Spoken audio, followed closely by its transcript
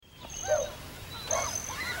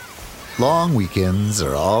Long weekends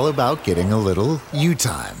are all about getting a little you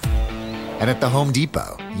time. And at the Home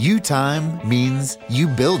Depot, you time means you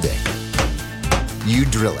building, you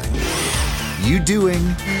drilling, you doing,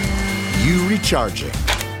 you recharging,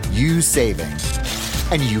 you saving,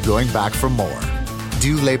 and you going back for more.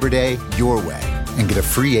 Do Labor Day your way and get a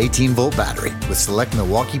free 18-volt battery with select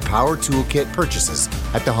Milwaukee Power Toolkit purchases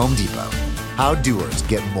at the Home Depot. How doers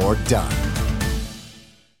get more done.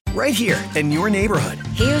 Right here in your neighborhood.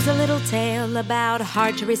 Here's a little tale about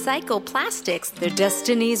hard-to-recycle plastics. Their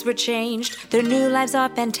destinies were changed. Their new lives are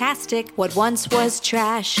fantastic. What once was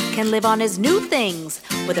trash can live on as new things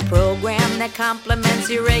with a program that complements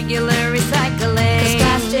your regular recycling. 'Cause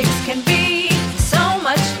plastics can be so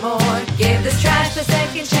much more. Give this trash the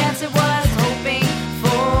second chance it was hoping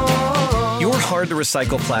for. Your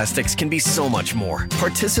hard-to-recycle plastics can be so much more.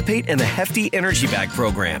 Participate in the Hefty Energy Bag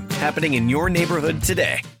program happening in your neighborhood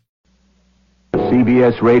today.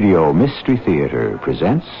 CBS Radio Mystery Theater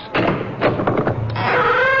presents...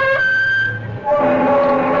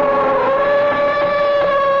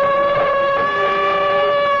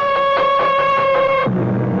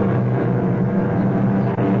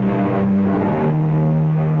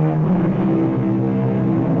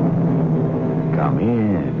 Come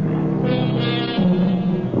in.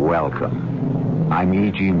 Welcome. I'm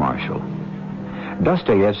E.G. Marshall.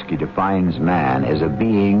 Dostoevsky defines man as a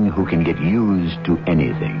being who can get used to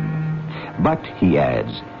anything. But, he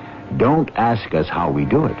adds, don't ask us how we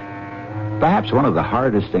do it. Perhaps one of the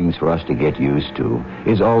hardest things for us to get used to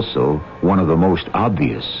is also one of the most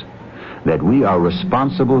obvious, that we are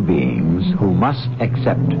responsible beings who must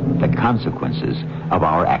accept the consequences of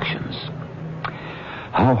our actions.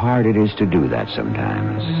 How hard it is to do that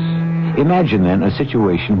sometimes. Imagine, then, a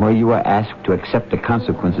situation where you are asked to accept the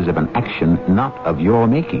consequences of an action not of your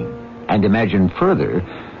making. And imagine further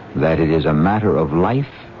that it is a matter of life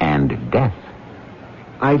and death.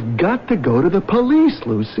 I've got to go to the police,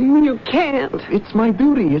 Lucy. You can't. It's my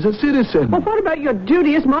duty as a citizen. Well, what about your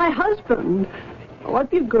duty as my husband? Well,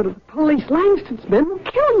 if you go to the police, Langston's men will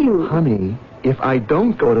kill you. Honey, if I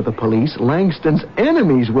don't go to the police, Langston's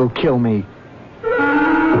enemies will kill me.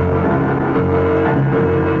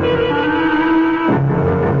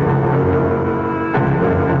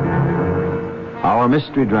 Our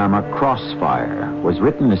mystery drama, Crossfire, was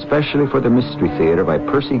written especially for the Mystery Theater by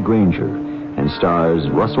Percy Granger and stars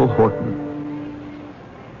Russell Horton.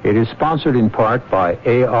 It is sponsored in part by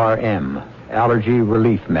ARM, Allergy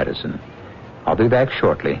Relief Medicine. I'll be back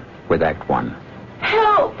shortly with Act One.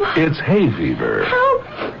 Help! It's hay fever. Help!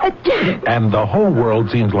 And the whole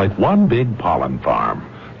world seems like one big pollen farm.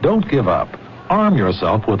 Don't give up. Arm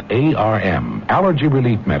yourself with ARM, Allergy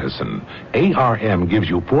Relief Medicine. ARM gives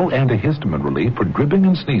you full antihistamine relief for dripping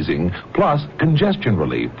and sneezing, plus congestion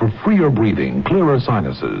relief for freer breathing, clearer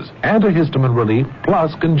sinuses. Antihistamine relief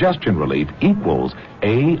plus congestion relief equals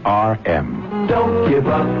ARM. Don't give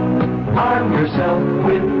up. Arm yourself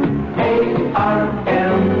with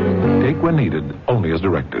ARM. Take when needed, only as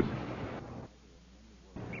directed.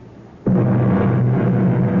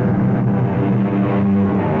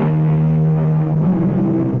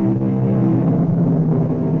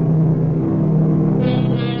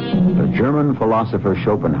 German philosopher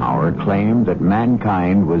Schopenhauer claimed that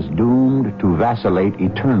mankind was doomed to vacillate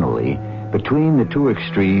eternally between the two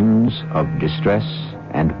extremes of distress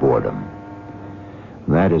and boredom.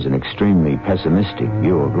 That is an extremely pessimistic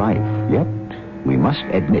view of life, yet we must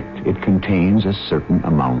admit it contains a certain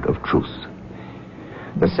amount of truth.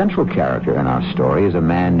 The central character in our story is a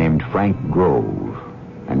man named Frank Grove,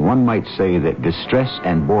 and one might say that distress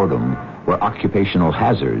and boredom were occupational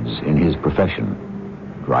hazards in his profession.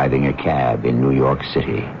 Driving a cab in New York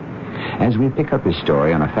City. As we pick up his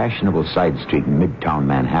story on a fashionable side street in Midtown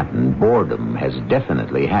Manhattan, boredom has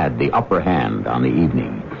definitely had the upper hand on the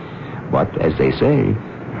evening. But, as they say,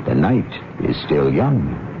 the night is still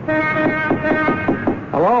young.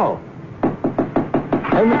 Hello?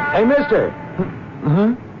 Hey, mister.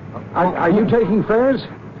 Huh? Are you taking fares?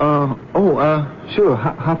 Sure.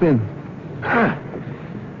 Hop in.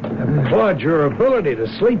 Applaud your ability to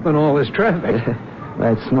sleep in all this traffic.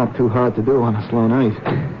 That's not too hard to do on a slow night.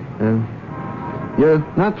 You're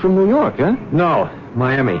not from New York, huh? No,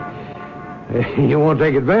 Miami. You won't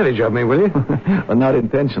take advantage of me, will you? Well, not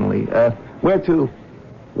intentionally. Where to?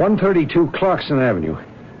 132 Clarkson Avenue.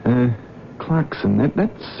 Clarkson,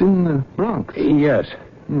 that's in the Bronx. Yes.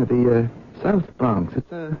 Yeah, the South Bronx. It's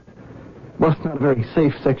well, it's not a very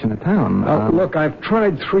safe section of town. Look, I've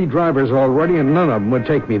tried 3 drivers already, and none of them would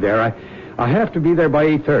take me there. I have to be there by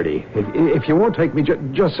 8:30. If you won't take me,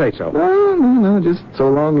 just say so. No. Just so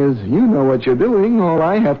long as you know what you're doing, all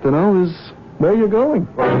I have to know is where you're going.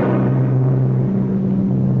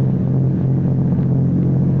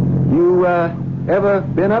 you ever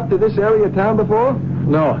been up to this area of town before?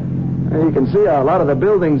 No. You can see a lot of the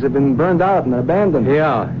buildings have been burned out and abandoned.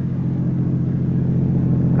 Yeah.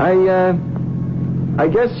 I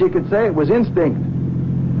guess you could say it was instinct.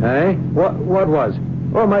 Hey? What was?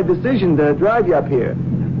 Well, my decision to drive you up here.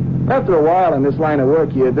 After a while in this line of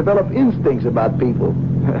work, you develop instincts about people.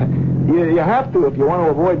 You have to if you want to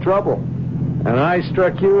avoid trouble. And I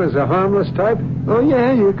struck you as a harmless type? Oh,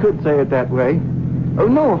 yeah, you could say it that way. Oh,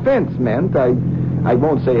 no offense meant. I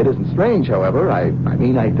won't say it isn't strange, however. I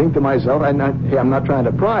mean, I think to myself, I'm not trying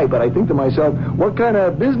to pry, but I think to myself, what kind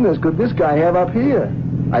of business could this guy have up here?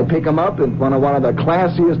 I pick him up in front of one of the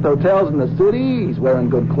classiest hotels in the city. He's wearing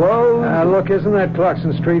good clothes. Look, isn't that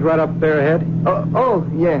Clarkson Street right up there ahead? Oh,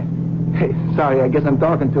 yeah. Hey, sorry, I guess I'm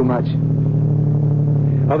talking too much.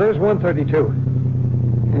 Oh, there's 132.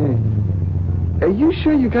 Hey. Are you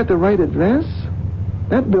sure you got the right address?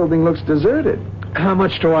 That building looks deserted. How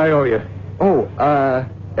much do I owe you? Oh,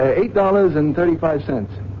 $8.35.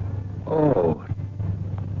 Oh.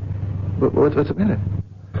 What's the matter?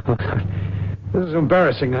 This is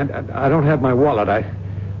embarrassing. I don't have my wallet. I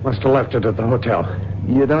must have left it at the hotel.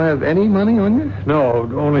 You don't have any money on you? No,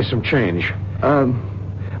 only some change.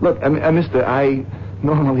 Look, mister, I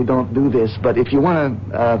normally don't do this, but if you want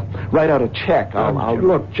to write out a check, I'll...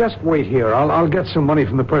 Look, just wait here. I'll get some money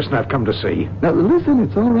from the person I've come to see. Now, listen,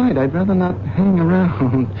 it's all right. I'd rather not hang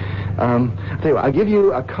around. I'll tell you what, I'll give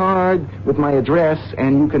you a card with my address,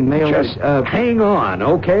 and you can mail just it... hang on,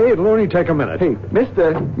 okay? It'll only take a minute. Hey,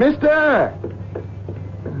 mister!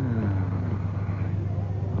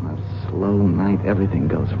 On a slow night, everything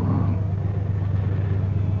goes wrong.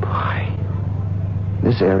 Boy,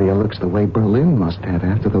 this area looks the way Berlin must have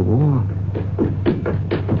after the war.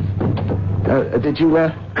 Did you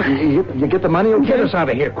get the money okay? Get us out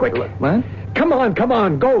of here quickly. What? Come on.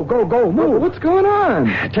 Go, move. What's going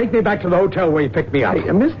on? Take me back to the hotel where you picked me up.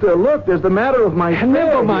 Hey, mister, look, there's the matter of my...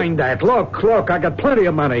 Never mind that. Look, I got plenty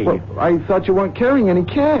of money. Well, I thought you weren't carrying any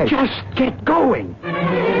cash. Just get going.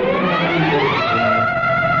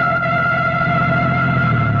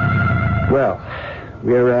 Well,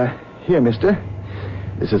 we're here, mister.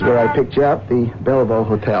 This is where I picked you up, the Belleville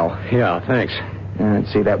Hotel. Yeah, thanks.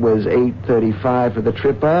 Let's see, that was $8.35 for the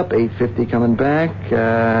trip up, $8.50 coming back,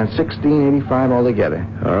 $16.85 altogether.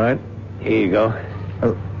 All right. Here you go.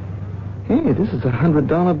 Oh, hey, this is a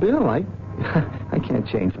 $100 bill. I can't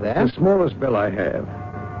change that. The smallest bill I have.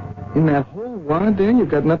 In that whole wad there, you've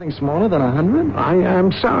got nothing smaller than 100? I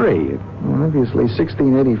am sorry. Well, obviously,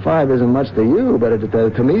 $16.85 isn't much to you, but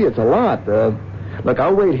to me, it's a lot. Look,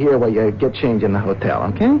 I'll wait here while you get change in the hotel,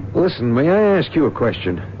 okay? Listen, may I ask you a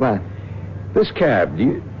question? What? This cab,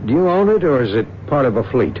 do you own it, or is it part of a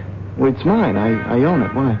fleet? Well, it's mine. I own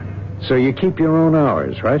it. Why? So you keep your own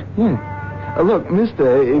hours, right? Yeah. Look,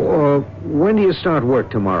 mister... when do you start work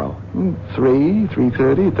tomorrow?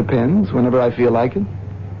 3:30, it depends, whenever I feel like it.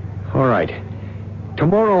 All right.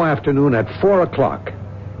 Tomorrow afternoon at 4 o'clock,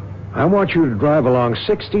 I want you to drive along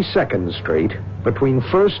 62nd Street between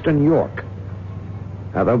 1st and York.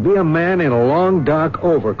 Now, there'll be a man in a long, dark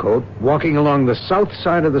overcoat walking along the south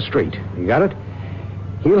side of the street. You got it?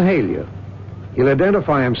 He'll hail you. He'll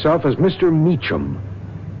identify himself as Mr. Meacham.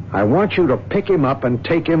 I want you to pick him up and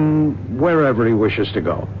take him wherever he wishes to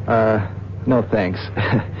go. No, thanks.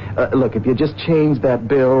 Look, if you just change that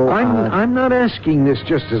bill... I'm not asking this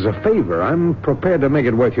just as a favor. I'm prepared to make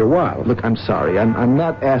it worth your while. Look, I'm sorry. I'm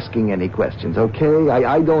not asking any questions, okay?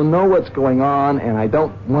 I don't know what's going on, and I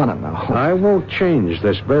don't want to know. I won't change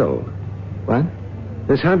this bill. What?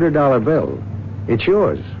 This $100 bill. It's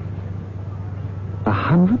yours.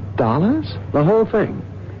 $100? The whole thing.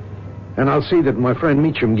 And I'll see that my friend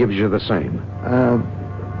Meacham gives you the same.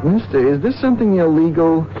 Mister, is this something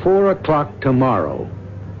illegal? 4 o'clock tomorrow.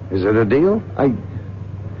 Is it a deal?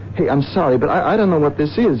 Hey, I'm sorry, but I don't know what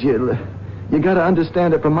this is. You got to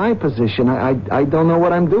understand it from my position. I don't know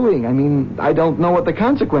what I'm doing. I mean, I don't know what the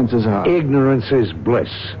consequences are. Ignorance is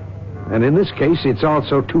bliss. And in this case, it's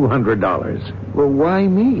also $200. Well, why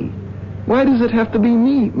me? Why does it have to be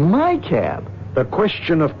me? My cab? The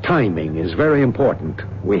question of timing is very important.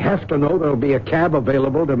 We have to know there'll be a cab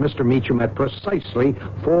available to Mr. Meacham at precisely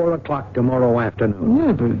 4 o'clock tomorrow afternoon.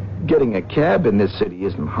 Yeah, but getting a cab in this city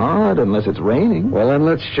isn't hard unless it's raining. Well, then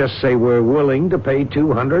let's just say we're willing to pay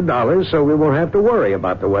 $200 so we won't have to worry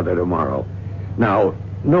about the weather tomorrow. Now,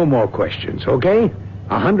 no more questions, okay?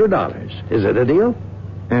 $100. Is it a deal?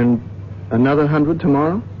 And another 100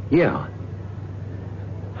 tomorrow? Yeah.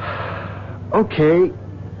 Okay.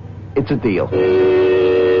 It's a deal.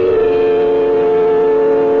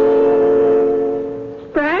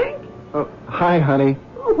 Frank? Oh, hi, honey.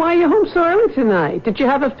 Oh, why are you home so early tonight? Did you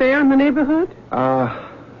have a fair in the neighborhood?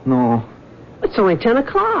 No. It's only 10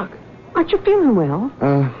 o'clock. Aren't you feeling well?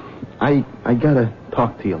 I gotta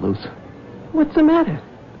talk to you, Luce. What's the matter?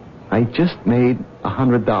 I just made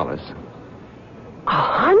 $100.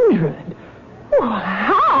 100? Well,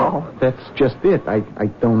 how? That's just it. I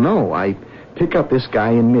don't know. I pick up this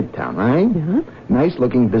guy in Midtown, right? Yeah.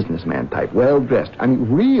 Nice-looking businessman type, well-dressed. I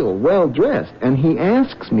mean, real well-dressed. And he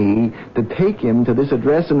asks me to take him to this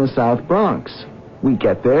address in the South Bronx. We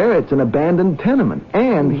get there, it's an abandoned tenement,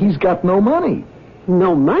 and he's got no money.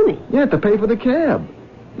 No money? Yeah, to pay for the cab.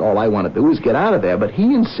 All I want to do is get out of there, but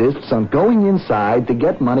he insists on going inside to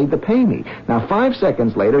get money to pay me. Now, 5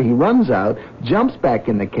 seconds later, he runs out, jumps back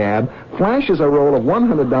in the cab, flashes a roll of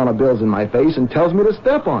 $100 bills in my face, and tells me to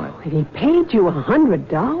step on it. And he paid you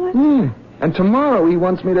 $100? Yeah. And tomorrow he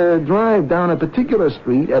wants me to drive down a particular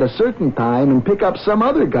street at a certain time and pick up some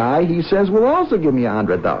other guy he says will also give me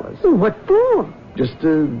 $100. What for? Just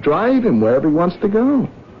to drive him wherever he wants to go.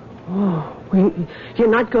 Oh, well, you're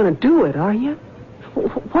not going to do it, are you?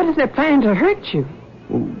 What is their plan to hurt you?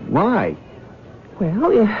 Why?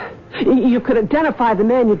 Well, you could identify the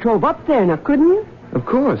man you drove up there now, couldn't you? Of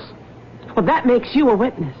course. Well, that makes you a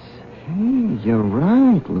witness. Hey, you're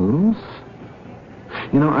right, Luce.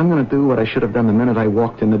 You know, I'm going to do what I should have done the minute I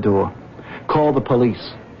walked in the door. Call the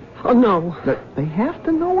police. Oh, no. They have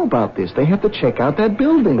to know about this. They have to check out that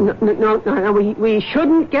building. No. We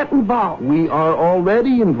shouldn't get involved. We are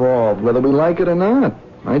already involved, whether we like it or not.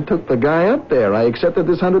 I took the guy up there. I accepted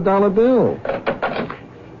this $100 bill.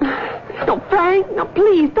 No, Frank, no,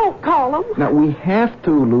 please, don't call him. Now, we have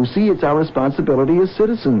to, Lucy. It's our responsibility as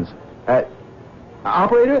citizens.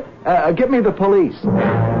 Operator, get me the police.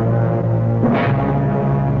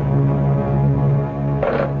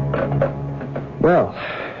 Well,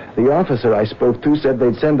 the officer I spoke to said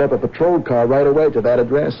they'd send up a patrol car right away to that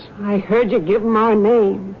address. I heard you give them our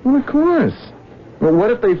name. Well, of course. Well, what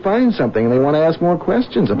if they find something and they want to ask more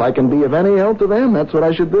questions? If I can be of any help to them, that's what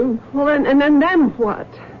I should do. Well, and then what?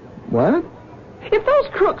 What? If those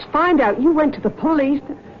crooks find out you went to the police,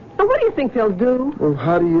 now what do you think they'll do? Well,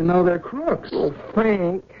 how do you know they're crooks? Oh,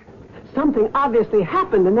 Frank, something obviously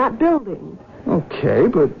happened in that building. Okay,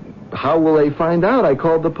 but how will they find out I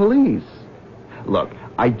called the police? Look,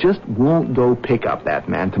 I just won't go pick up that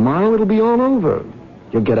man. Tomorrow it'll be all over.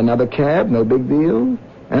 You'll get another cab, no big deal.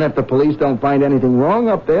 And if the police don't find anything wrong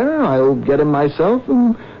up there, I'll get him myself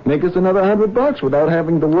and make us another $100 without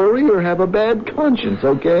having to worry or have a bad conscience,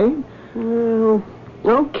 okay? Well,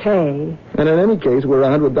 okay. And in any case, we're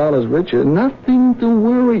 $100 richer. Nothing to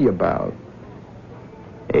worry about.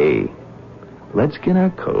 Hey, let's get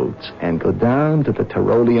our coats and go down to the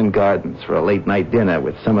Tyrolean Gardens for a late-night dinner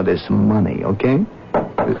with some of this money, okay?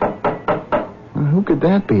 Who could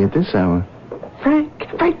that be at this hour? Frank,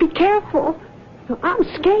 be careful. I'm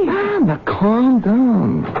scared. Now calm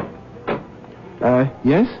down.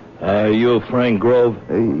 Yes? You Frank Grove?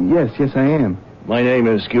 Yes, I am. My name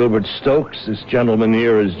is Gilbert Stokes. This gentleman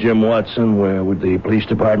here is Jim Watson. We're with the police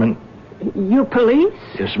department. You police?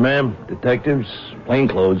 Yes, ma'am. Detectives,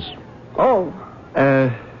 plainclothes. Oh.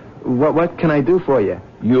 What can I do for you?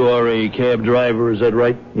 You are a cab driver, is that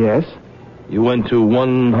right? Yes. You went to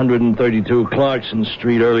 132 Clarkson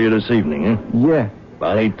Street earlier this evening, eh? Yeah.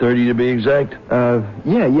 About 8:30 to be exact?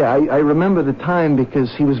 Yeah. I remember the time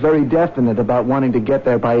because he was very definite about wanting to get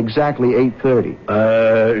there by exactly 8:30.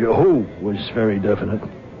 Who was very definite?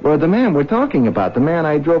 Well, the man we're talking about, the man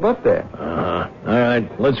I drove up there. All right,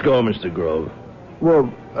 let's go, Mr. Grove. Well,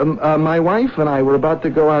 my wife and I were about to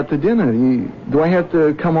go out to dinner. Do I have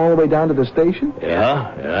to come all the way down to the station?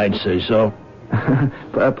 Yeah, I'd say so.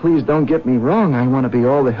 Please don't get me wrong. I want to be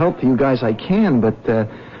all the help to you guys I can, but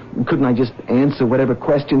couldn't I just answer whatever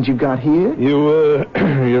questions you got here? You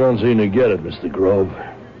don't seem to get it, Mr. Grove.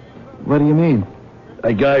 What do you mean?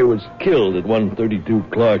 A guy was killed at 132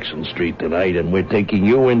 Clarkson Street tonight, and we're taking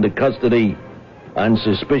you into custody on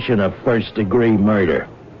suspicion of first-degree murder.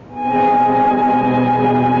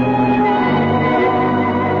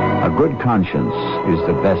 A good conscience is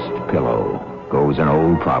the best pillow, goes an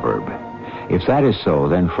old proverb. If that is so,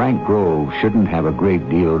 then Frank Grove shouldn't have a great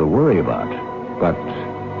deal to worry about. But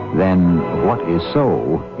then what is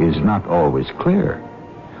so is not always clear.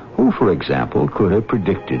 Who, for example, could have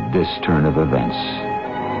predicted this turn of events?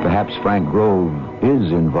 Perhaps Frank Grove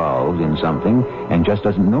is involved in something and just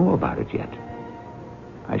doesn't know about it yet.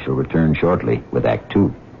 I shall return shortly with Act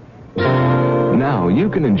 2. Now you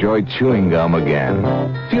can enjoy chewing gum again.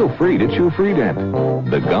 Feel free to chew Freedent,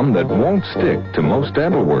 the gum that won't stick to most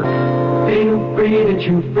dental work. Feel free to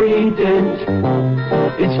chew Freedent.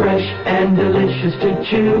 It's fresh and delicious to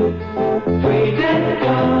chew. Freedent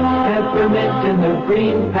gum, peppermint in the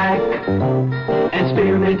green pack, and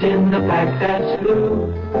spearmint in the pack that's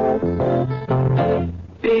blue.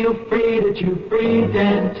 Feel free to chew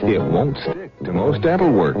Freedent. It won't stick to most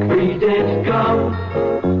dental work. Freedent gum.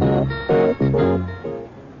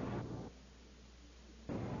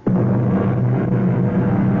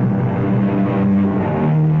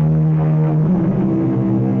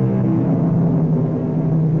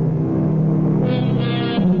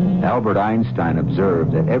 Albert Einstein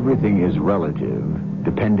observed that everything is relative,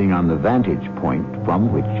 depending on the vantage point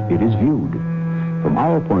from which it is viewed. From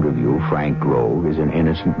our point of view, Frank Grove is an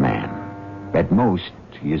innocent man. At most,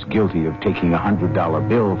 he is guilty of taking a $100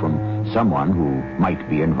 bill from someone who might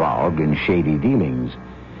be involved in shady dealings.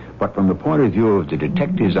 But from the point of view of the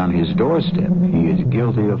detectives on his doorstep, he is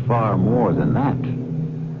guilty of far more than that.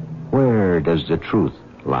 Where does the truth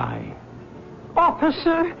lie?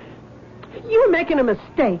 Officer, you were making a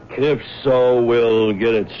mistake. If so, we'll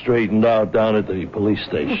get it straightened out down at the police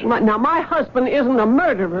station. Now, my husband isn't a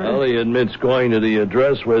murderer. Well, he admits going to the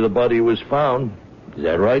address where the body was found. Is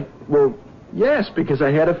that right? Well, yes, because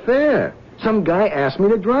I had a fare. Some guy asked me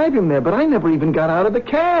to drive him there, but I never even got out of the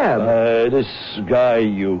cab. This guy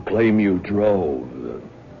you claim you drove.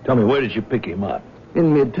 Tell me, where did you pick him up?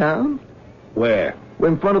 In Midtown? Where?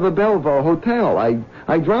 In front of the Bellevue Hotel.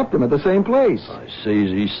 I dropped him at the same place. I see.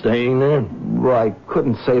 Is he staying there? Well, I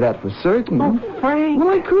couldn't say that for certain. Oh, Frank. Well,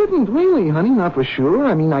 I couldn't, really, honey, not for sure.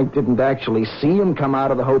 I mean, I didn't actually see him come out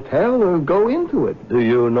of the hotel or go into it. Do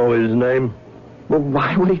you know his name? Well,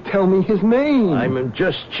 why would he tell me his name? I'm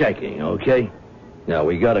just checking, okay? Now,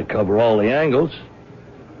 we got to cover all the angles.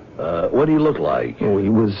 What do you look like? Oh, he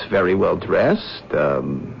was very well dressed.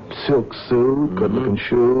 Silk suit, good-looking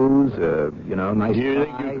shoes, nice Do you tie.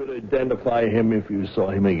 think you could identify him if you saw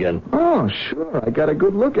him again? Oh, sure. I got a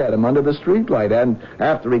good look at him under the streetlight. And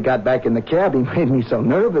after he got back in the cab, he made me so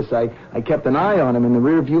nervous, I kept an eye on him in the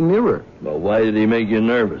rearview mirror. Well, why did he make you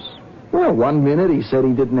nervous? Well, 1 minute he said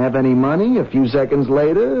he didn't have any money. A few seconds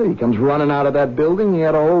later, he comes running out of that building. He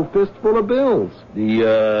had a whole fistful of bills.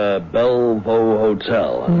 The, Bellevue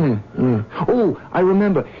Hotel. Huh? Oh, I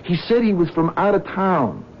remember. He said he was from out of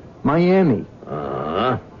town. Miami.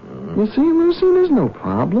 Uh-huh. You see, Lucy, there's no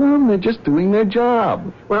problem. They're just doing their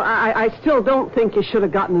job. Well, I still don't think you should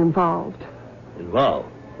have gotten involved. Involved?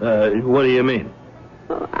 What do you mean?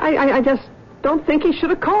 I just don't think he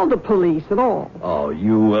should have called the police at all. Oh,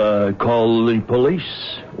 you, called the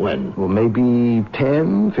police? When? Well, maybe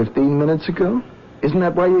 10, 15 minutes ago. Isn't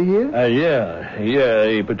that why you're here? Yeah.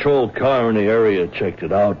 A patrol car in the area checked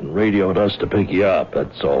it out and radioed us to pick you up.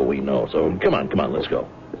 That's all we know. So, come on, let's go.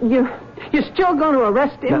 You're still going to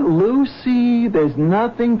arrest him? Now, Lucy, there's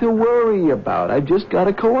nothing to worry about. I've just got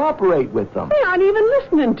to cooperate with them. They're not even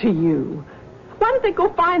listening to you. Why don't they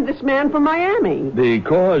go find this man from Miami?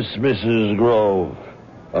 Because, Mrs. Grove,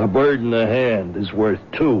 a bird in the hand is worth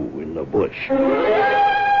two in the bush.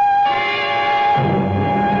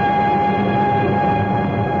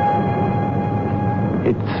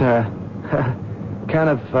 It's, kind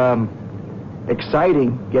of,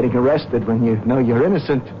 exciting getting arrested when you know you're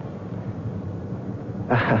innocent.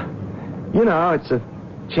 It's a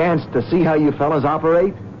chance to see how you fellas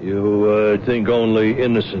operate. You, think only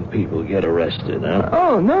innocent people get arrested, huh?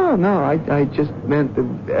 Oh, no. I just meant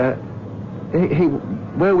that, hey,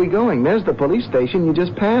 where are we going? There's the police station. You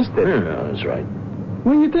just passed it. Yeah, that's right.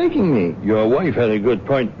 Where are you taking me? Your wife had a good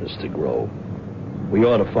point, Mr. Grove. We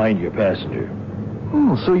ought to find your passenger.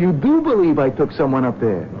 Oh, so you do believe I took someone up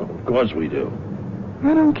there? Oh, of course we do.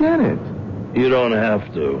 I don't get it. You don't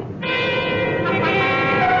have to.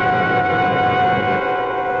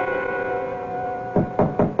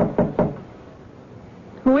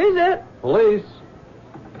 Who is it? Police.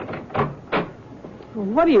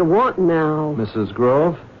 What do you want now? Mrs.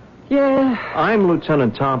 Grove? Yeah. I'm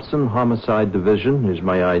Lieutenant Thompson, Homicide Division. Here's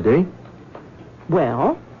my ID.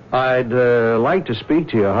 Well? I'd like to speak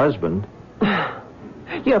to your husband.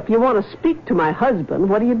 Yeah, if you want to speak to my husband,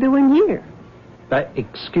 what are you doing here?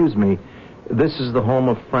 Excuse me. This is the home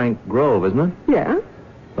of Frank Grove, isn't it? Yeah.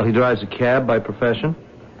 Well, he drives a cab by profession?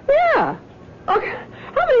 Yeah. Okay.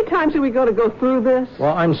 How many times are we going to go through this?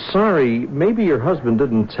 Well, I'm sorry. Maybe your husband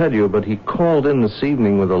didn't tell you, but he called in this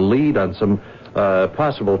evening with a lead on some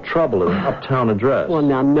possible trouble at an uptown address. Well,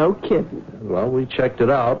 now, no kidding. Well, we checked it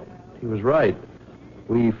out. He was right.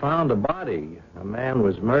 We found a body. A man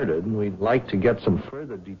was murdered, and we'd like to get some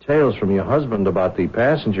further details from your husband about the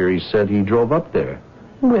passenger he said he drove up there.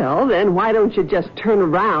 Well, then why don't you just turn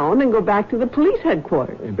around and go back to the police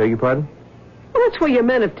headquarters? I beg your pardon? Well, that's where your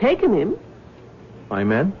men have taken him. My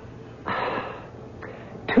men?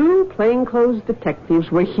 2 plainclothes detectives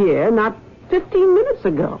were here not 15 minutes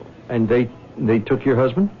ago. And they took your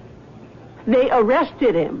husband? They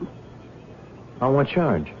arrested him. On what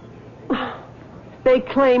charge? They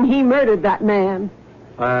claim he murdered that man.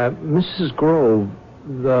 Mrs. Grove,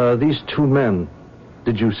 these two men,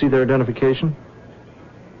 did you see their identification?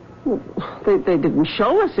 They didn't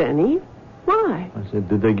show us any. Why? I said,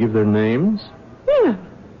 did they give their names? Yeah.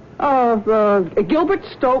 Gilbert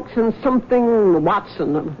Stokes and something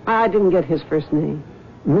Watson. I didn't get his first name.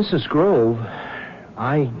 Mrs. Grove,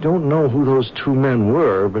 I don't know who those two men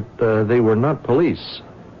were, but they were not police.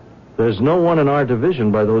 There's no one in our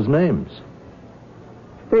division by those names.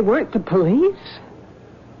 They weren't the police?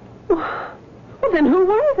 Well, then who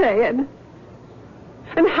were they? And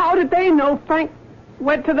how did they know Frank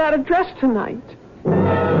went to that address tonight?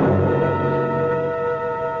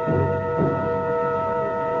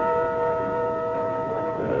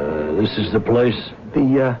 This is the place?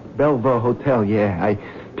 The Bellevue Hotel, yeah. I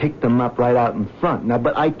picked them up right out in front. Now,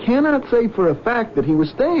 but I cannot say for a fact that he was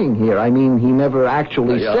staying here. I mean, he never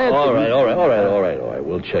actually said... All right.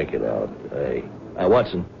 We'll check it out. Hey,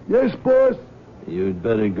 Watson. Yes, boss? You'd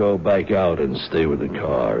better go back out and stay with the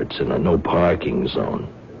car. It's in a no parking zone.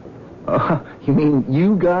 You mean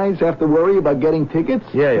you guys have to worry about getting tickets?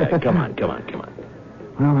 Yeah. Come on.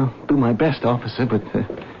 Well, I'll do my best, officer, but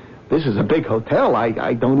this is a big hotel.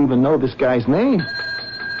 I don't even know this guy's name.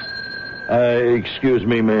 Excuse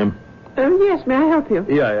me, ma'am. Yes, may I help you?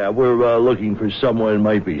 Yeah, we're looking for someone who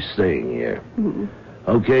might be staying here. Mm-hmm.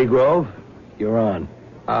 Okay, Grove, you're on.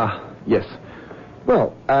 Yes.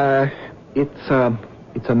 Well, it's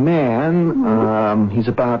a man. Mm-hmm. He's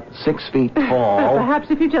about 6 feet tall. Perhaps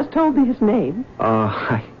if you just told me his name.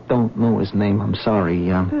 I don't know his name, I'm sorry.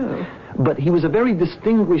 But he was a very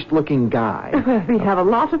distinguished-looking guy. We have a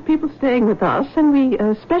lot of people staying with us, and we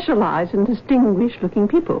specialize in distinguished-looking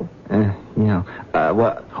people.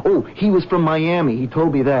 He was from Miami. He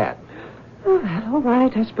told me that. Oh, well, all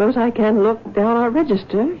right. I suppose I can look down our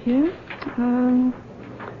register here.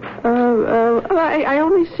 I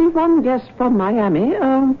only see one guest from Miami,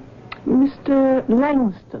 Mr.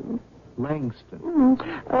 Langston. Langston?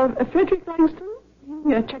 Frederick Langston.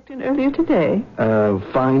 He checked in earlier today.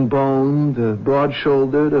 Fine-boned,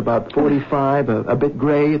 broad-shouldered, about 45, a bit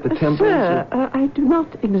gray at the temples. Sir, I do not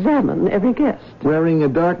examine every guest. Wearing a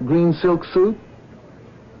dark green silk suit?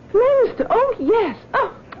 Langston? Oh, yes.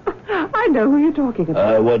 Oh, I know who you're talking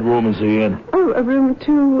about. What room is he in? Oh, room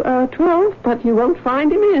 212, but you won't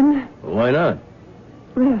find him in. Why not?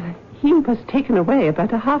 Well, he was taken away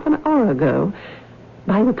about a half an hour ago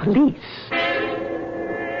by the police.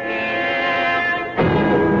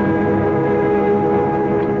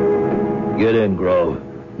 Get in, Grove.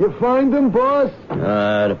 You find him, boss?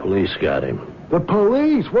 The police got him. The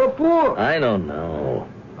police? What for? I don't know.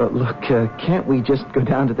 Look, can't we just go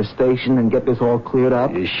down to the station and get this all cleared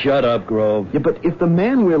up? You shut up, Grove. Yeah, but if the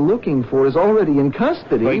man we're looking for is already in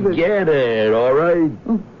custody... Forget it, all right?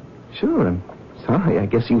 Oh, sure, I'm sorry. I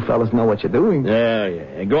guess you fellas know what you're doing.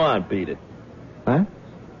 Yeah. Go on, beat it. Huh?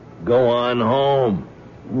 Go on home.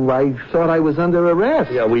 Well, I thought I was under arrest.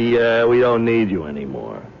 Yeah, we don't need you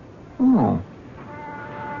anymore. Oh,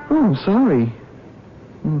 I'm sorry.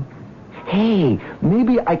 Hey,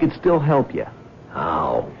 maybe I could still help you.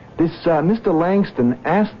 How? This Mr. Langston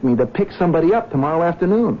asked me to pick somebody up tomorrow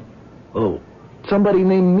afternoon. Oh. Somebody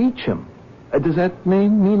named Meacham. Does that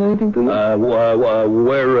name mean anything to you?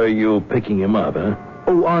 Where are you picking him up, huh?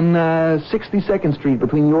 Oh, on 62nd Street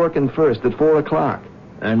between York and 1st at 4 o'clock.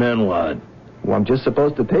 And then what? Well, I'm just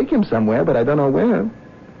supposed to take him somewhere, but I don't know where.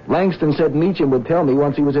 Langston said Meacham would tell me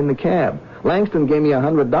once he was in the cab. Langston gave me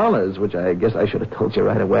 $100, which I guess I should have told you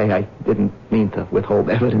right away. I didn't mean to withhold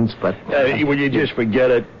evidence, but... Will you just forget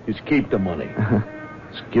it? Just keep the money.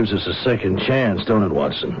 This gives us a second chance, don't it,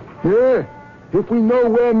 Watson? Yeah, if we know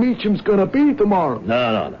where Meacham's going to be tomorrow.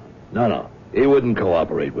 No. He wouldn't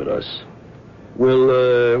cooperate with us. We'll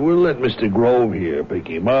let Mr. Grove here pick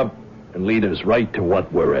him up and lead us right to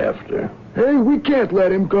what we're after. Hey, we can't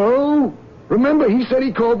let him go. Remember, he said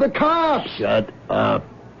he called the cops. Shut up.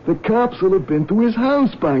 The cops will have been to his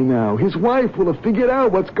house by now. His wife will have figured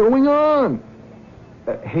out what's going on.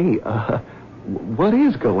 What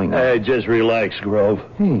is going on? Just relax, Grove.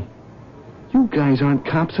 Hey, you guys aren't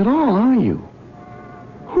cops at all, are you?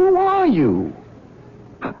 Who are you?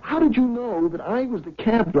 How did you know that I was the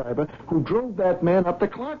cab driver who drove that man up to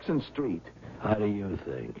Clarkson Street? How do you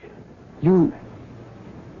think? You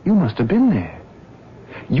must have been there.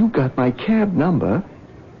 You got my cab number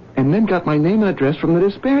and then got my name and address from the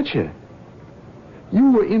dispatcher.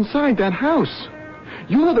 You were inside that house.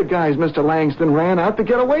 You're the guys Mr. Langston ran out to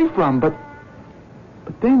get away from, but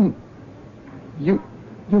then you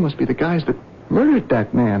You must be the guys that murdered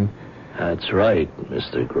that man. That's right,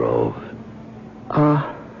 Mr. Grove.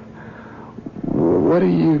 What are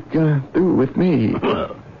you gonna do with me?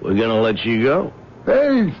 We're gonna let you go.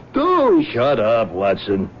 Hey, Stu! Shut up,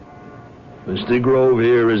 Watson. Mr. Grove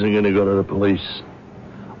here isn't gonna go to the police.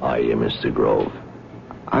 Are you, Mr. Grove?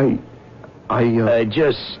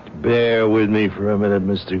 Just bear with me for a minute,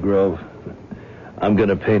 Mr. Grove. I'm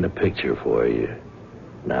gonna paint a picture for you.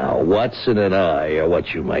 Now, Watson and I are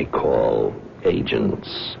what you might call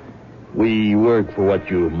agents. We work for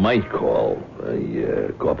what you might call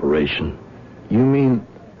a corporation. You mean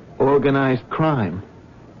organized crime?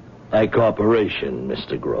 A corporation,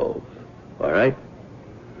 Mr. Grove. All right?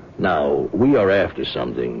 Now, we are after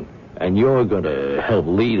something, and you're going to help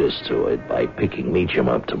lead us to it by picking Meacham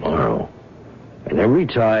up tomorrow. And every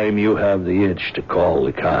time you have the itch to call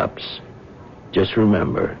the cops, just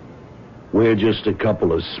remember, we're just a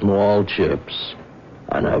couple of small chips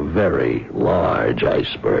on a very large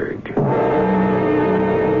iceberg.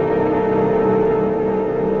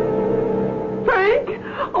 Frank?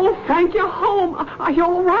 Oh, Frank, you're home. Are you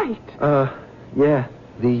all right? Yeah.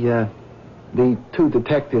 The two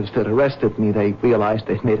detectives that arrested me, they realized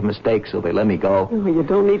they'd made a mistake, so they let me go. Oh, you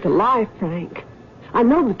don't need to lie, Frank. I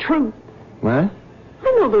know the truth. What?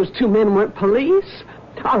 I know those two men weren't police.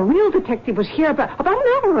 Our real detective was here about an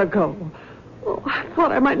hour ago. Oh, I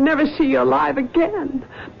thought I might never see you alive again.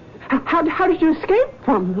 How did you escape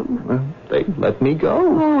from them? Well, they let me go.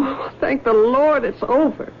 Oh, thank the Lord it's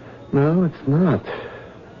over. No, it's not.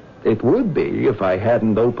 It would be if I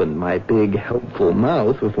hadn't opened my big, helpful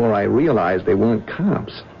mouth before I realized they weren't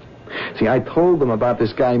cops. See, I told them about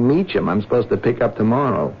this guy Meacham I'm supposed to pick up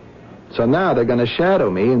tomorrow. So now they're going to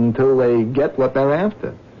shadow me until they get what they're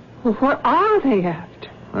after. Well, what are they after?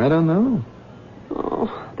 I don't know.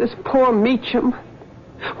 Oh, this poor Meacham.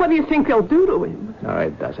 What do you think they'll do to him? No,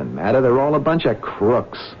 it doesn't matter. They're all a bunch of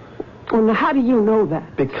crooks. Well, now, how do you know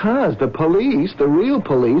that? Because the police, the real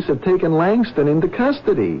police, have taken Langston into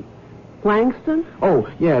custody. Langston? Oh,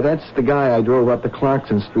 yeah, that's the guy I drove up to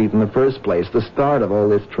Clarkson Street in the first place, the start of all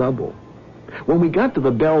this trouble. When we got to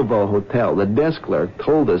the Belleville Hotel, the desk clerk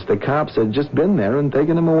told us the cops had just been there and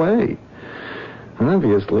taken him away.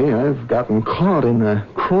 Obviously, I've gotten caught in the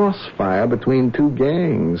crossfire between two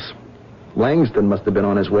gangs. Langston must have been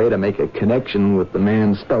on his way to make a connection with the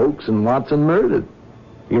man Stokes and Watson murdered.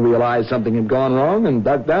 He realized something had gone wrong and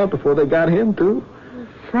ducked out before they got him, too.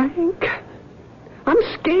 Frank, I'm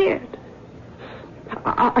scared.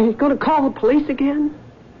 Are you going to call the police again?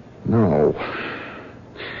 No.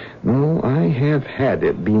 No, I have had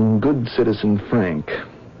it being good citizen Frank.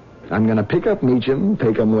 I'm going to pick up Meacham,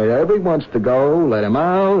 take him wherever he wants to go, let him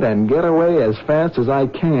out, and get away as fast as I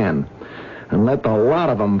can. And let the lot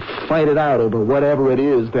of them fight it out over whatever it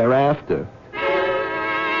is they're after.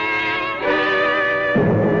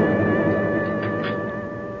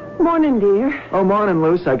 Morning, dear. Oh, morning,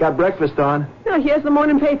 Luce. I got breakfast on. Oh, here's the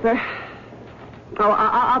morning paper. Oh,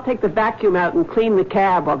 I'll take the vacuum out and clean the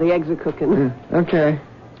cab while the eggs are cooking. Okay.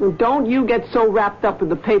 And don't you get so wrapped up in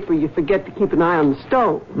the paper you forget to keep an eye on the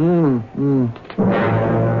stove.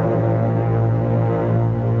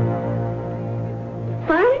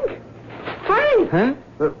 Frank? Huh?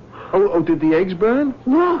 Did the eggs burn?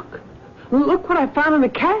 Look what I found in the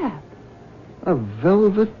cab. A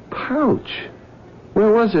velvet pouch.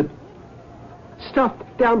 Where was it? Stuffed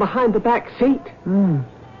down behind the back seat.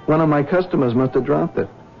 One of my customers must have dropped it.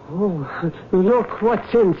 Oh, look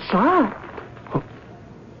what's inside. Oh.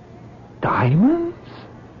 Diamonds?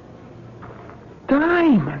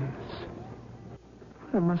 Diamonds.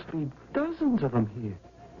 There must be dozens of them here.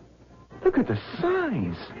 Look at the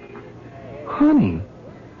size. Honey,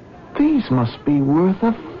 these must be worth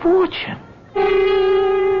a fortune.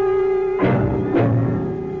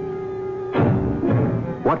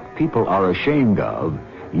 What people are ashamed of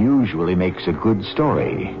usually makes a good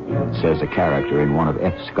story, says a character in one of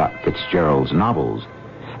F. Scott Fitzgerald's novels.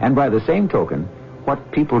 And by the same token,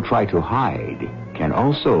 what people try to hide can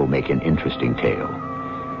also make an interesting tale.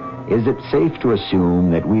 Is it safe to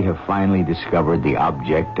assume that we have finally discovered the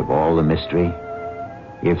object of all the mystery?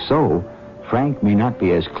 If so, Frank may not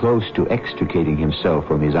be as close to extricating himself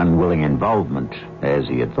from his unwilling involvement as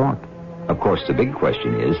he had thought. Of course, the big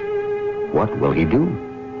question is, what will he do?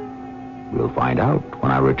 We'll find out when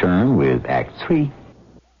I return with Act 3.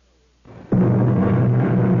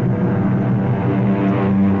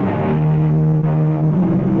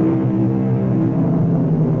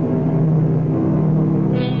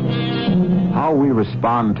 How we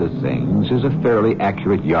respond to things is a fairly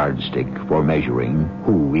accurate yardstick for measuring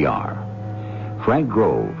who we are. Frank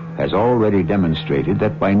Grove has already demonstrated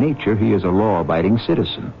that by nature he is a law-abiding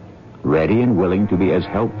citizen, ready and willing to be as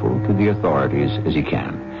helpful to the authorities as he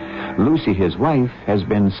can. Lucy, his wife, has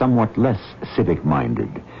been somewhat less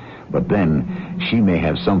civic-minded, but then she may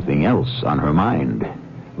have something else on her mind,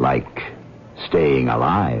 like staying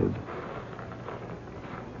alive.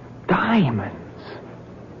 Diamonds.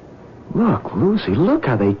 Look, Lucy, look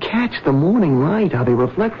how they catch the morning light, how they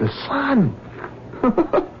reflect the sun.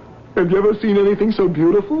 Have you ever seen anything so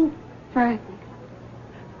beautiful? Frank,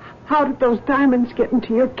 how did those diamonds get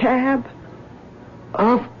into your cab?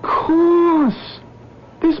 Of course.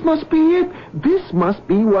 This must be it. This must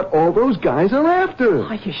be what all those guys are after.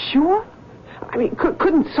 Are you sure? I mean,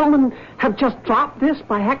 couldn't someone have just dropped this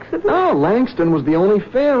by accident? Oh, Langston was the only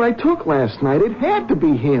fare I took last night. It had to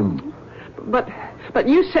be him. But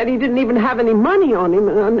you said he didn't even have any money on him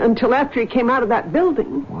until after he came out of that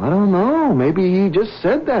building. Well, I don't know. Maybe he just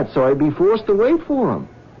said that so I'd be forced to wait for him.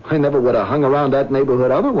 I never would have hung around that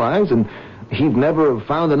neighborhood otherwise, and he'd never have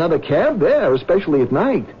found another cab there, especially at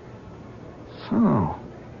night. So,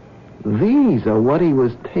 these are what he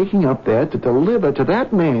was taking up there to deliver to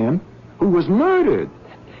that man who was murdered.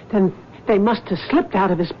 Then they must have slipped out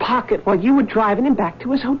of his pocket while you were driving him back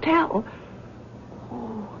to his hotel.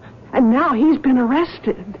 Oh, and now he's been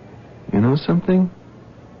arrested. You know something?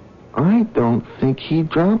 I don't think he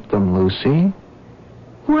dropped them, Lucy.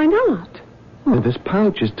 Why not? This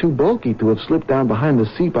pouch is too bulky to have slipped down behind the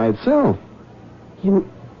seat by itself. You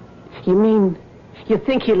mean you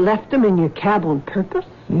think he left them in your cab on purpose?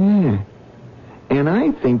 Yeah. And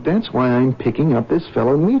I think that's why I'm picking up this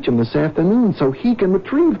fellow Meacham this afternoon, so he can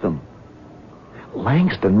retrieve them.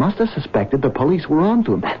 Langston must have suspected the police were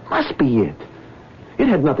onto him. That must be it. It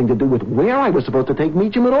had nothing to do with where I was supposed to take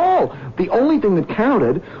Meacham at all. The only thing that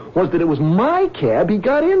counted was that it was my cab he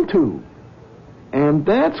got into. And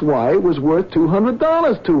that's why it was worth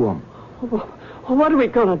 $200 to him. Well, what are we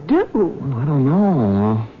going to do? I don't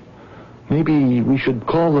know. Maybe we should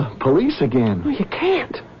call the police again. Well, you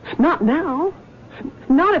can't. Not now.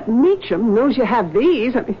 Not if Meacham knows you have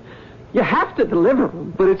these. I mean, you have to deliver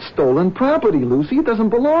them. But it's stolen property, Lucy. It doesn't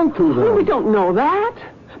belong to them. Well, we don't know that.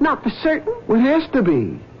 Not for certain. Well, it has to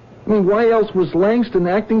be. I mean, why else was Langston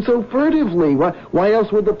acting so furtively? Why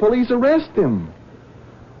else would the police arrest him?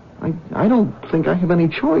 I don't think I have any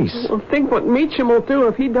choice. Well, think what Meacham will do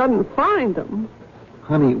if he doesn't find them.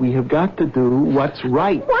 Honey, we have got to do what's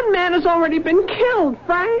right. One man has already been killed,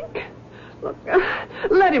 Frank. Look,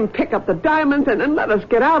 let him pick up the diamonds and let us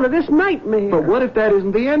get out of this nightmare. But what if that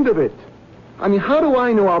isn't the end of it? I mean, how do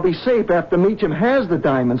I know I'll be safe after Meacham has the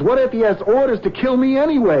diamonds? What if he has orders to kill me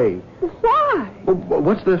anyway? Why? Well,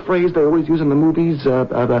 what's the phrase they always use in the movies?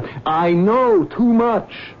 I know too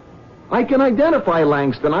much. I can identify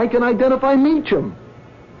Langston. I can identify Meacham.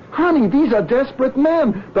 Honey, these are desperate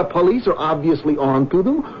men. The police are obviously on to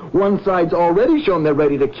them. One side's already shown they're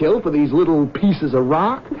ready to kill for these little pieces of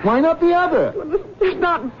rock. Why not the other? It's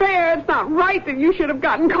not fair. It's not right that you should have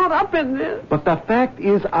gotten caught up in this. But the fact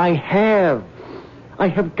is I have. I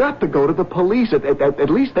have got to go to the police. At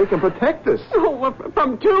least they can protect us. Oh,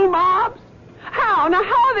 from two mobs? How? Now,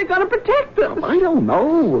 how are they going to protect us? I don't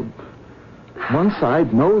know. One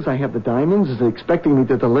side knows I have the diamonds, is expecting me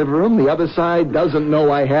to deliver them. The other side doesn't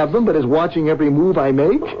know I have them, but is watching every move I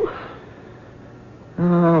make.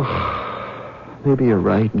 Oh, maybe you're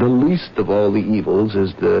right. The least of all the evils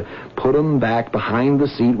is to put them back behind the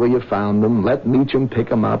seat where you found them, let Meacham pick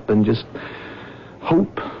them up, and just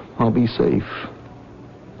hope I'll be safe.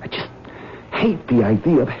 I just hate the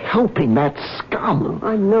idea of helping that scum.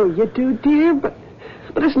 I know you do, dear, but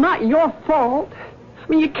it's not your fault. I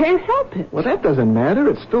mean, you can't help it. Well, that doesn't matter.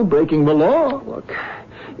 It's still breaking the law. Look,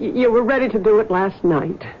 you were ready to do it last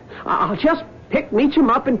night. I'll just pick Meacham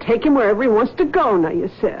up and take him wherever he wants to go, now you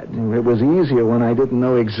said. It was easier when I didn't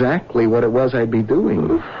know exactly what it was I'd be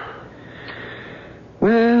doing.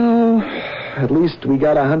 Well, at least we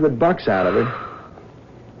got $100 out of it.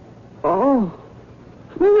 Oh.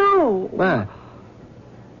 No. What?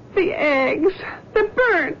 The eggs. They're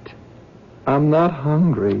burnt. I'm not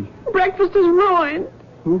hungry. Breakfast is ruined.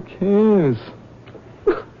 Who cares?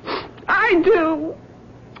 I do.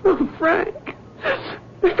 Oh, Frank.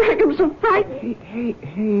 Frank, I'm so frightened. Hey,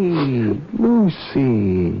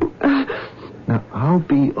 Lucy. Now, I'll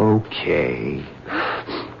be okay.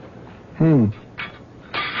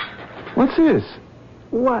 What's this?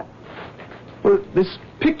 What? Well, this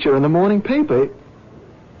picture in the morning paper.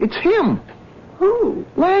 It's him. Who?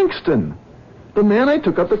 Langston. The man I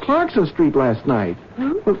took up to Clarkson Street last night.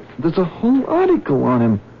 Huh? Well, there's a whole article on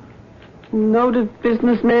him. Noted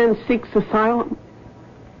businessman seeks asylum.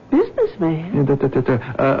 Businessman?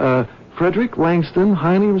 Frederick Langston,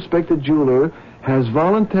 highly respected jeweler, has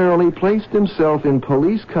voluntarily placed himself in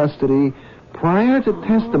police custody prior to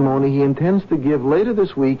testimony he intends to give later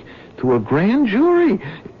this week to a grand jury.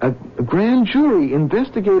 A grand jury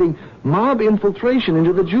investigating mob infiltration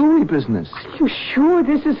into the jewelry business. Are you sure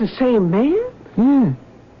this is the same man? Yeah.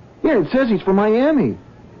 Yeah, it says he's from Miami.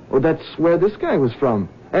 Well, that's where this guy was from.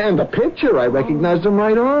 And the picture, I recognized him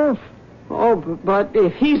right off. Oh, but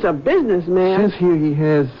if he's a businessman... It says here he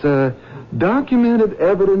has documented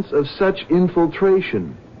evidence of such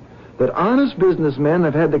infiltration, that honest businessmen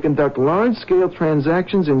have had to conduct large-scale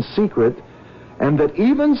transactions in secret, and that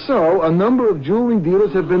even so, a number of jewelry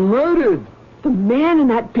dealers have been murdered. The man in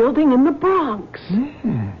that building in the Bronx.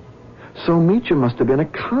 Yeah. So Meacham must have been a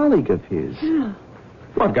colleague of his. Yeah.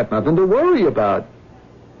 Well, I've got nothing to worry about.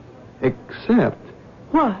 Except...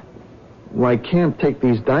 What? Well, I can't take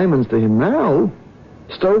these diamonds to him now.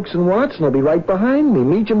 Stokes and Watson will be right behind me.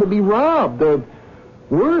 Meacham will be robbed, or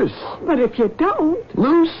worse. But if you don't...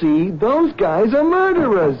 Lucy, those guys are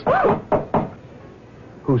murderers.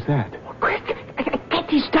 Who's that? Quick, get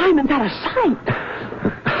these diamonds out of sight.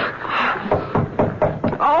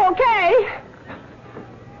 Okay.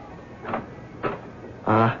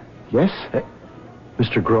 Yes?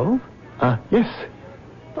 Mr. Grove? Yes.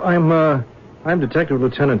 I'm Detective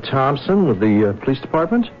Lieutenant Thompson with the police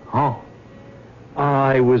department. Oh.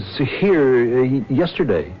 I was here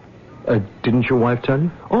yesterday. Didn't your wife tell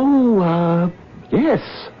you? Oh, yes.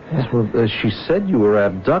 Well, she said you were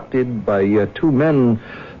abducted by two men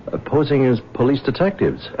posing as police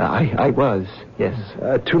detectives. I was, yes.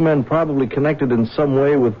 Two men probably connected in some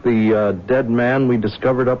way with the dead man we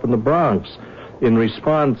discovered up in the Bronx. In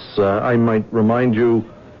response, I might remind you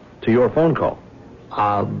to your phone call.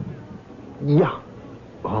 Yeah.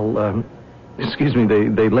 Well, excuse me,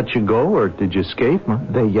 they let you go, or did you escape?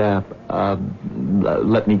 They,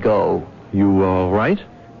 let me go. You all right?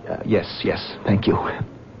 Yes, thank you.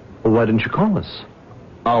 Well, why didn't you call us?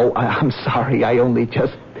 Oh, I'm sorry, I only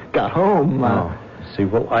just got home. See,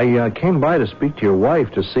 well, I came by to speak to your wife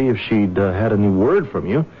to see if she'd had any word from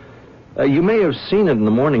you. You may have seen it in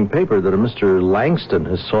the morning paper that a Mr. Langston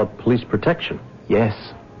has sought police protection. Yes.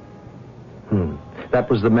 That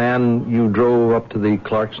was the man you drove up to the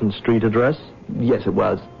Clarkson Street address? Yes, it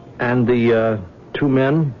was. And the two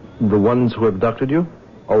men, the ones who abducted you?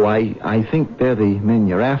 Oh, I think they're the men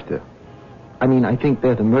you're after. I mean, I think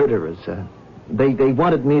they're the murderers. They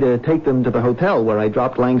wanted me to take them to the hotel where I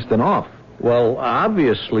dropped Langston off. Well,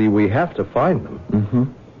 obviously we have to find them.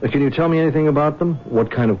 Mm-hmm. Can you tell me anything about them? What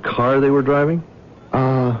kind of car they were driving?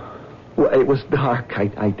 Well, it was dark.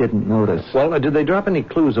 I didn't notice. Well, did they drop any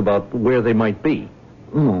clues about where they might be?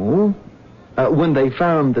 No. When they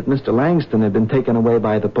found that Mr. Langston had been taken away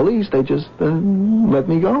by the police, they just let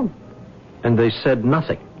me go. And they said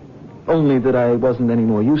nothing? Only that I wasn't any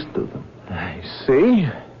more use to them. I see.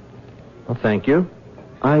 Well, thank you.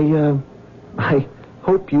 I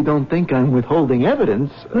hope you don't think I'm withholding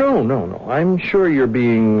evidence. No. I'm sure you're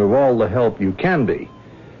being of all the help you can be.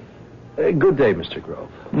 Good day, Mr. Grove.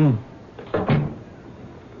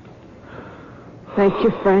 Thank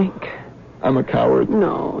you, Frank. I'm a coward.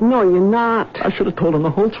 No, you're not. I should have told him the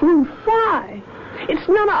whole truth. Why? It's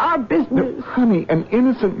none of our business. No, honey, an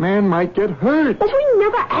innocent man might get hurt. But we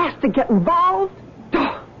never asked to get involved.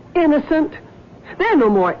 Innocent? They're no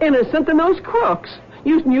more innocent than those crooks,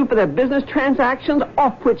 using you for their business transactions,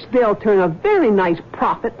 off which they'll turn a very nice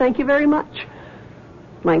profit, thank you very much.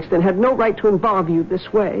 Langston had no right to involve you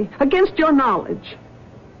this way, against your knowledge.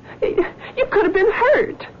 You could have been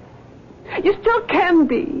hurt. You still can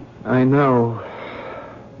be. I know.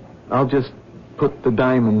 I'll just put the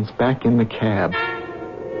diamonds back in the cab.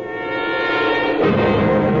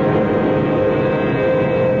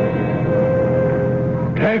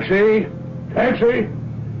 Taxi!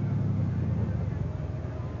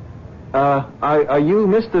 Are you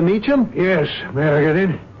Mr. Meacham? Yes. May I get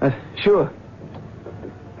in? Sure.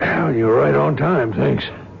 Well, you're right on time, thanks.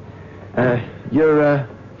 Your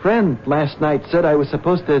friend last night said I was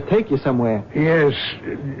supposed to take you somewhere. Yes.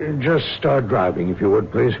 Just start driving, if you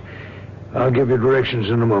would, please. I'll give you directions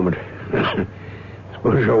in a moment.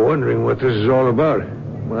 Suppose you're wondering what this is all about.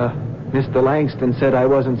 Well, Mr. Langston said I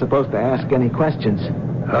wasn't supposed to ask any questions.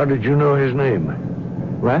 How did you know his name?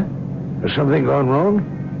 What? Has something gone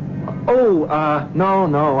wrong? Oh,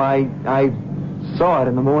 no. I saw it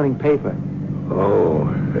in the morning paper. Oh.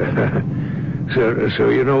 So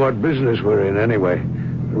you know what business we're in, anyway.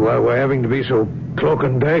 Why we're having to be so cloak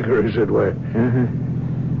and dagger, as it were.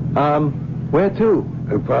 Mm-hmm. Where to?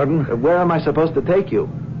 Pardon? Where am I supposed to take you?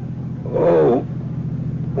 Oh.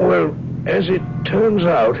 Well, as it turns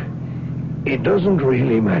out, it doesn't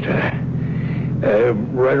really matter.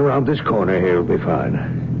 Right around this corner here will be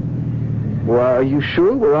fine. Well, are you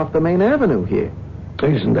sure we're off the main avenue here?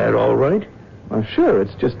 Isn't that all right? Well, sure.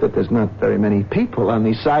 It's just that there's not very many people on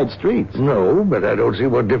these side streets. No, but I don't see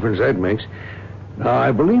what difference that makes. Now,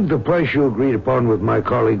 I believe the price you agreed upon with my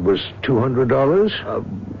colleague was $200?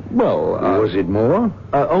 Was it more?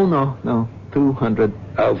 Oh, no. 200.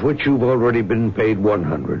 Of which you've already been paid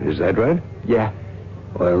 100. Is that right? Yeah.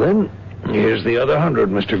 Well, then, here's the other 100,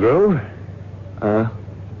 Mr. Grove.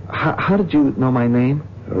 How did you know my name?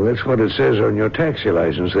 Well, that's what it says on your taxi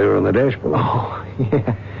license there on the dashboard. Oh,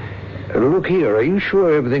 yeah. Look here, are you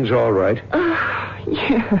sure everything's all right?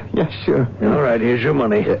 Yeah, sure. All right, here's your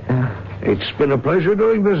money. It's been a pleasure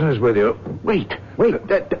doing business with you. Wait.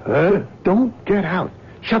 Don't get out.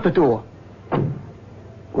 Shut the door.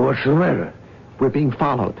 What's the matter? We're being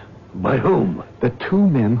followed. By whom? The two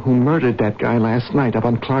men who murdered that guy last night up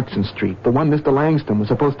on Clarkson Street. The one Mr. Langston was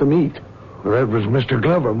supposed to meet. Well, that was Mr.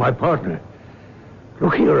 Glover, my partner.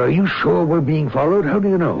 Look here, are you sure we're being followed? How do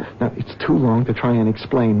you know? Now, it's too long to try and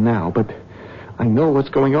explain now, but I know what's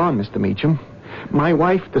going on, Mr. Meacham. My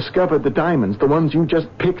wife discovered the diamonds, the ones you just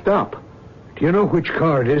picked up. Do you know which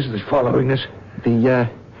car it is that's following us? The,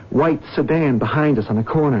 white sedan behind us on the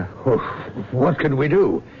corner. Oh, what can we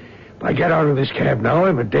do? If I get out of this cab now,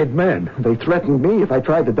 I'm a dead man. They threatened me if I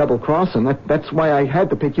tried to double-cross them. That's why I had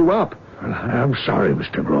to pick you up. Well, I'm sorry,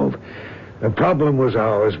 Mr. Grove. The problem was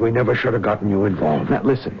ours. We never should have gotten you involved. Now,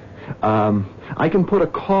 listen. I can put a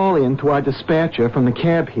call in to our dispatcher from the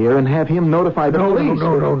cab here and have him notify the police.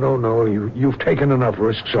 No. You've taken enough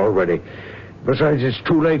risks already. Besides, it's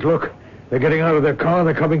too late. Look, they're getting out of their car and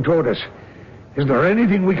they're coming toward us. Is there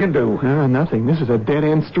anything we can do? Nothing. This is a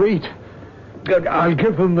dead-end street. Good. I'll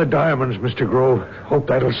give them the diamonds, Mr. Grove. Hope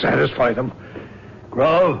that'll satisfy them.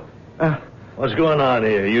 Grove? What's going on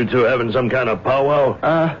here? You two having some kind of powwow?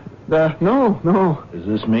 No. Is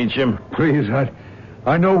this Meacham? Please,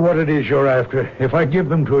 I know what it is you're after. If I give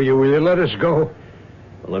them to you, will you let us go?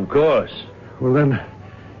 Well, of course. Well, then,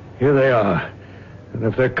 here they are. And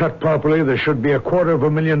if they're cut properly, there should be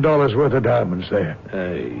 $250,000 worth of diamonds there.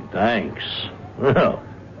 Hey, thanks. Well,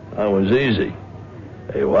 that was easy.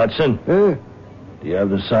 Hey, Watson? Do you have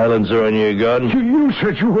the silencer on your gun? You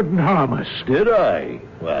said you wouldn't harm us. Did I?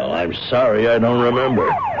 Well, I'm sorry, I don't remember.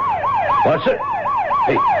 Watson?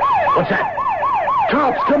 Hey, what's that?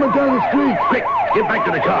 Cops coming down the street. Quick, get back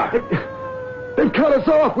to the car. They cut us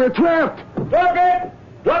off. We're trapped. Drop it!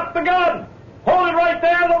 Drop the gun! Hold it right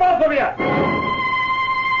there, the both of you!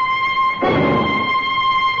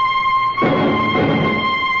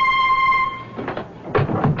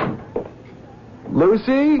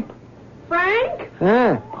 Lucy? Frank?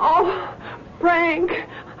 Yeah. Oh, Frank.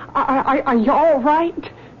 Are you all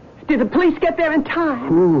right? Did the police get there in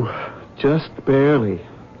time? Ooh, just barely.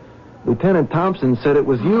 Lieutenant Thompson said it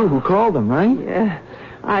was you who called them, right? Yeah.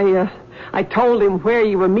 I told him where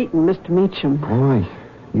you were meeting Mr. Meacham. Boy,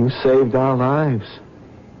 you saved our lives.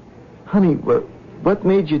 Honey, what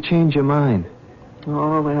made you change your mind?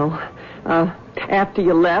 Oh, well, after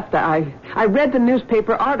you left, I read the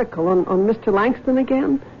newspaper article on Mr. Langston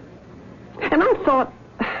again. And I thought,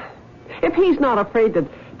 if he's not afraid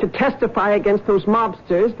to testify against those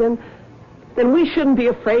mobsters, then we shouldn't be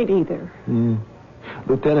afraid either.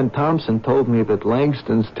 Lieutenant Thompson told me that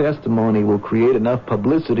Langston's testimony will create enough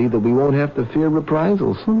publicity that we won't have to fear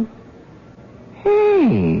reprisals.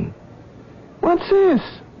 Hey, what's this?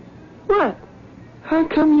 What? How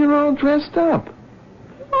come you're all dressed up?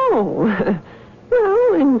 Oh,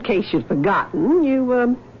 well, in case you'd forgotten,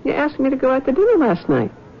 you asked me to go out to dinner last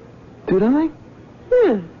night. Did I?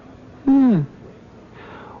 Yeah.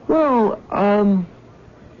 Well,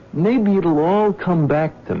 maybe it'll all come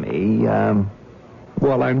back to me,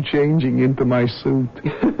 while I'm changing into my suit.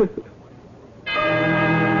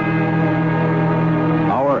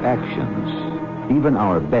 Our actions, even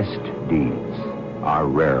our best deeds, are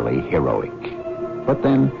rarely heroic. But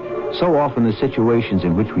then, so often the situations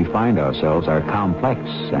in which we find ourselves are complex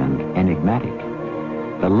and enigmatic.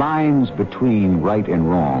 The lines between right and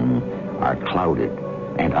wrong are clouded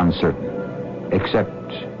and uncertain,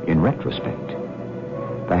 except in retrospect.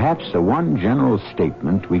 Perhaps the one general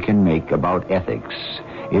statement we can make about ethics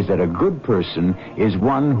is that a good person is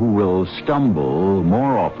one who will stumble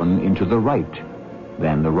more often into the right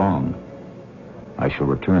than the wrong. I shall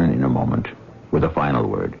return in a moment with a final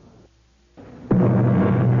word.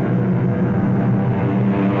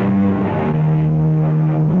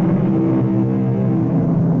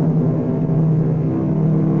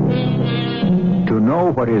 To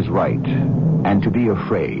know what is right and to be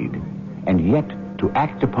afraid, and yet to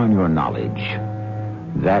act upon your knowledge,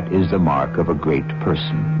 that is the mark of a great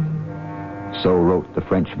person. So wrote the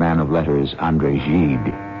French man of letters André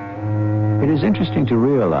Gide. It is interesting to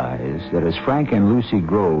realize that as Frank and Lucy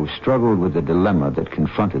Grove struggled with the dilemma that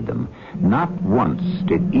confronted them, not once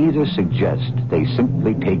did either suggest they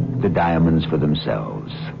simply take the diamonds for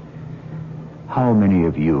themselves. How many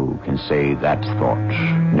of you can say that thought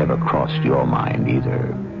never crossed your mind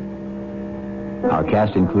either? Our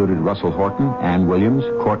cast included Russell Horton, Ann Williams,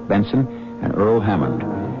 Court Benson, and Earl Hammond.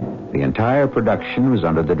 The entire production was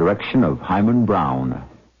under the direction of Hyman Brown.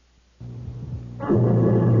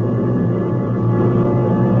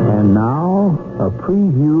 And now, a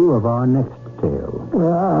preview of our next tale.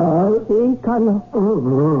 See, Carlo,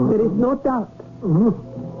 there is no doubt.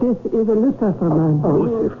 This is a Lucifer man.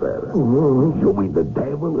 Lucifer? You mean the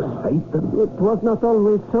devil, Satan? It was not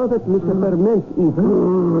always so that Lucifer meant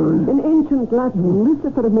evil. In ancient Latin,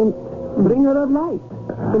 Lucifer meant bringer of light,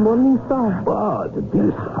 the morning star. But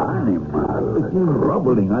this animal is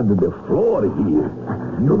troubling under the floor here.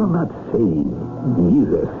 You do not say he's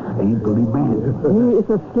a saintly man. He is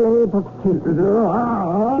a slave of Satan.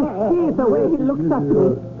 See the way he looks at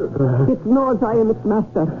me. It knows I am its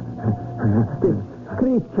master. This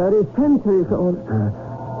creature is centuries old.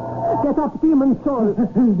 Get up, demon soul.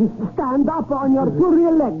 Stand up on your two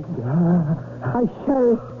real legs. I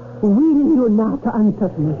shall will you not answer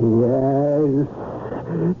me? Yes.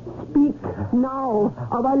 Speak now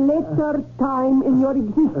of a later time in your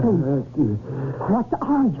existence. What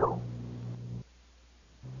are you?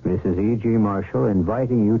 Mrs. E.G. Marshall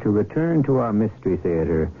inviting you to return to our Mystery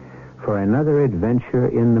Theater for another adventure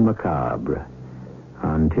in the macabre.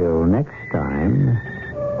 Until next time,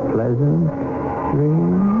 pleasant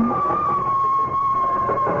dreams.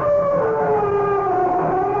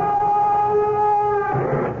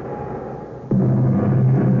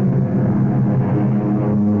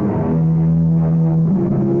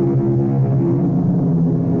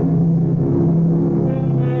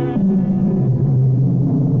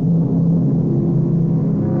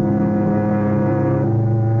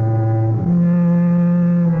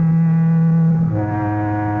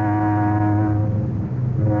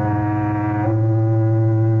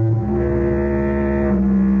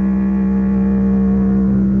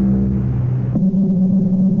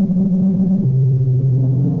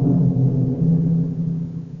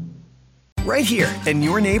 Right here in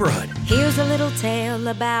your neighborhood. Here's a little tale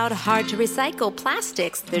about hard-to-recycle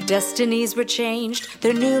plastics. Their destinies were changed.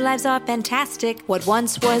 Their new lives are fantastic. What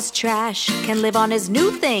once was trash can live on as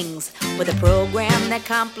new things with a program that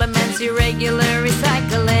complements your regular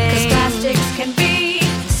recycling. 'Cause plastics can be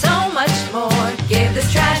so much more. Give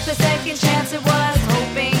this trash the second chance it was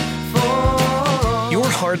hoping for. Your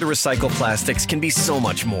hard-to-recycle plastics can be so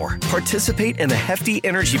much more. Participate in the Hefty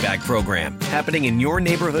Energy Bag program happening in your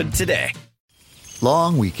neighborhood today.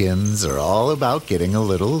 Long weekends are all about getting a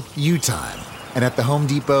little you time. And at the Home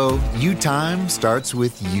Depot, you time starts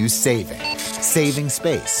with you saving. Saving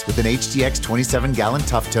space with an HDX 27-gallon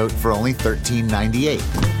Tough Tote for only $13.98.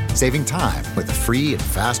 Saving time with a free and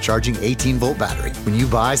fast-charging 18-volt battery when you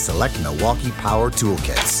buy select Milwaukee Power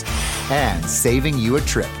Toolkits. And saving you a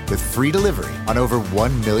trip with free delivery on over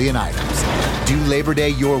 1 million items. Do Labor Day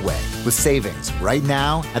your way with savings right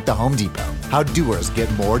now at the Home Depot. How doers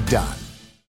get more done.